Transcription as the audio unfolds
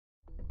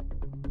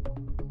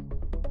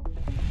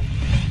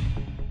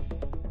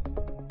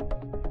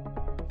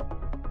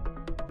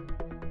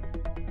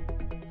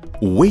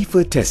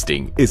Wafer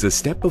testing is a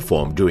step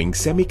performed during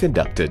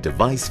semiconductor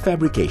device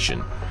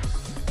fabrication.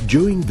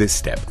 During this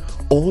step,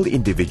 all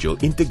individual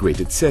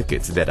integrated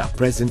circuits that are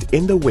present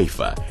in the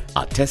wafer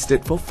are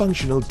tested for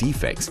functional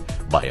defects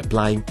by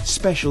applying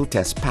special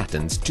test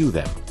patterns to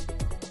them.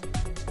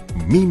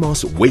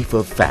 MIMOS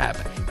Wafer Fab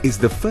is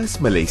the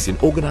first Malaysian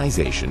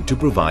organization to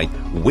provide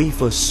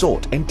wafer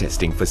sort and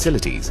testing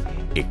facilities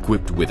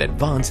equipped with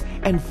advanced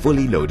and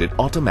fully loaded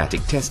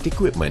automatic test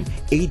equipment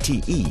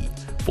ATE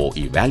for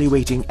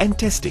evaluating and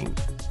testing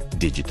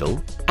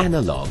digital,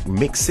 analog,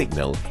 mixed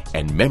signal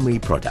and memory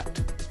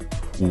product.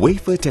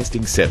 Wafer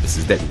testing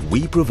services that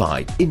we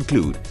provide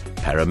include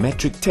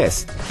parametric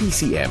test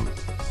PCM,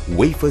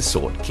 wafer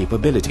sort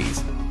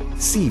capabilities,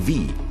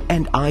 CV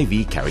and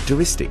IV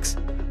characteristics,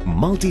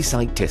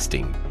 multi-site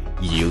testing,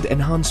 yield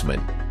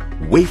enhancement,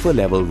 wafer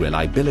level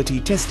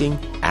reliability testing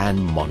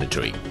and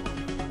monitoring.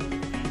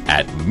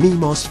 At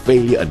MIMOS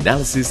Failure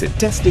Analysis and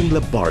Testing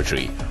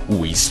Laboratory,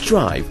 we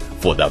strive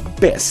for the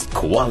best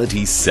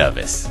quality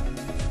service.